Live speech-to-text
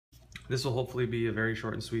This will hopefully be a very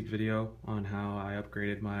short and sweet video on how I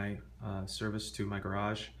upgraded my service to my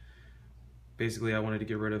garage. Basically, I wanted to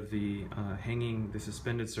get rid of the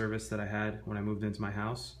suspended service that I had when I moved into my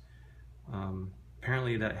house.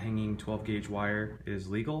 Apparently that hanging 12 gauge wire is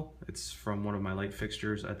legal. It's from one of my light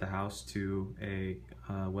fixtures at the house to a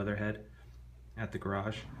weatherhead at the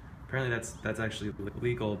garage. Apparently that's actually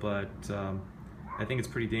legal, but I think it's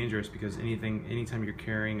pretty dangerous because anytime you're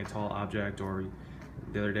carrying a tall object, or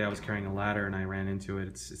the other day I was carrying a ladder and I ran into it,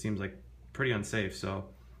 it seems like pretty unsafe. So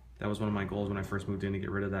that was one of my goals when I first moved in, to get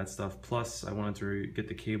rid of that stuff. Plus I wanted to get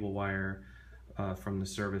the cable wire from the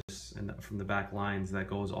service and from the back lines that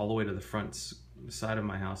goes all the way to the front side of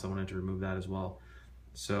my house. I wanted to remove that as well.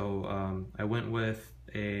 So I went with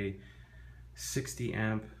a 60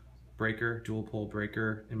 amp breaker, dual pole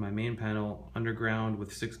breaker in my main panel, underground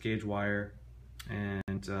with 6 gauge wire,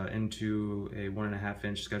 and into a 1.5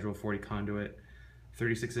 inch schedule 40 conduit,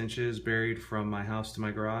 36 inches buried from my house to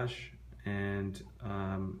my garage, and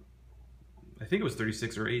I think it was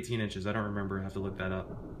 36 or 18 inches, I don't remember, I have to look that up.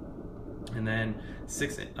 And then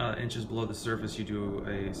 6 inches below the surface you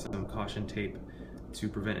do some caution tape to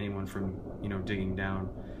prevent anyone from digging down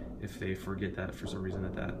if they forget that for some reason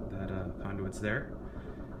that conduit's there.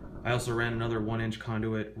 I also ran another 1-inch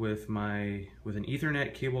conduit with an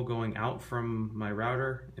Ethernet cable going out from my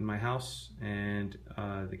router in my house, and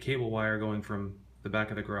the cable wire going from the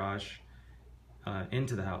back of the garage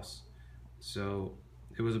into the house. So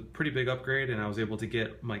it was a pretty big upgrade, and I was able to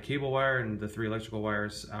get my cable wire and the 3 electrical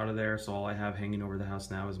wires out of there. So all I have hanging over the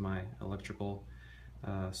house now is my electrical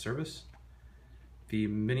service. The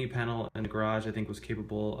mini panel in the garage I think was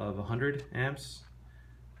capable of 100 amps.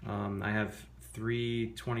 I have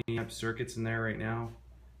 3 20 amp circuits in there right now,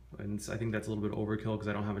 and I think that's a little bit overkill because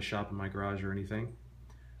I don't have a shop in my garage or anything.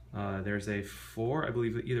 There's a I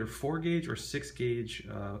believe either 4 gauge or 6 gauge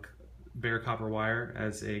bare copper wire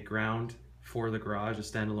as a ground for the garage, a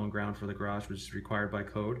standalone ground for the garage, which is required by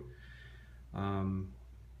code. Let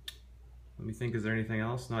me think, is there anything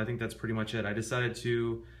else? No, I think that's pretty much it. I decided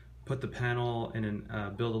to put the panel in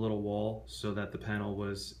and build a little wall so that the panel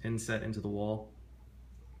was inset into the wall.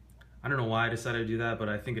 I don't know why I decided to do that, but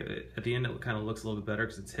I think at the end it kind of looks a little bit better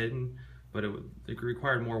because it's hidden, but it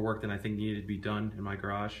required more work than I think needed to be done in my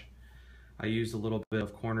garage. I used a little bit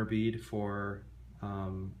of corner bead for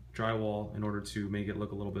drywall in order to make it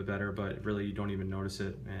look a little bit better, but really you don't even notice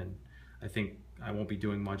it, and I think I won't be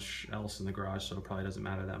doing much else in the garage, so it probably doesn't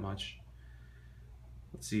matter that much.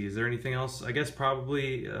 Let's see, is there anything else? I guess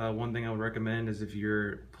probably one thing I would recommend is if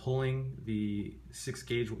you're pulling the 6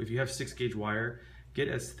 gauge, if you have 6 gauge wire, get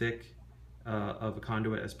as thick of a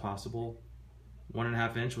conduit as possible.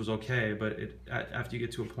 1.5 inch was okay, but after you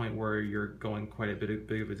get to a point where you're going quite a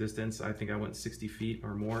big of a distance, I think I went 60 feet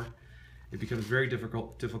or more, it becomes very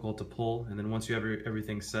difficult to pull. And then once you have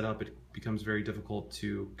everything set up, it becomes very difficult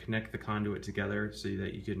to connect the conduit together so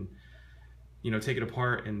that you can take it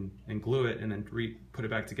apart and glue it and then put it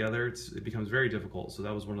back together. It becomes very difficult. So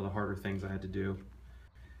that was one of the harder things I had to do.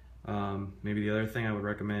 Maybe the other thing I would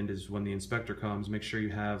recommend is when the inspector comes, make sure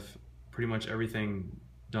you have pretty much everything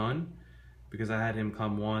done, because I had him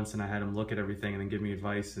come once and I had him look at everything and then give me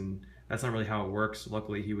advice, and that's not really how it works.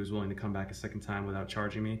 Luckily he was willing to come back a second time without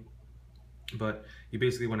charging me. But you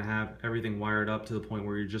basically want to have everything wired up to the point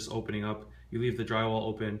where you're just opening up, you leave the drywall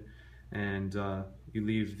open, and you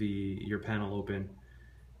leave your panel open,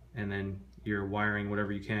 and then you're wiring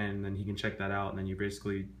whatever you can, and then he can check that out, and then you're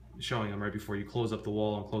basically showing him right before you close up the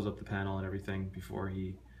wall and close up the panel and everything before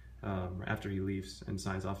after he leaves and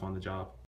signs off on the job.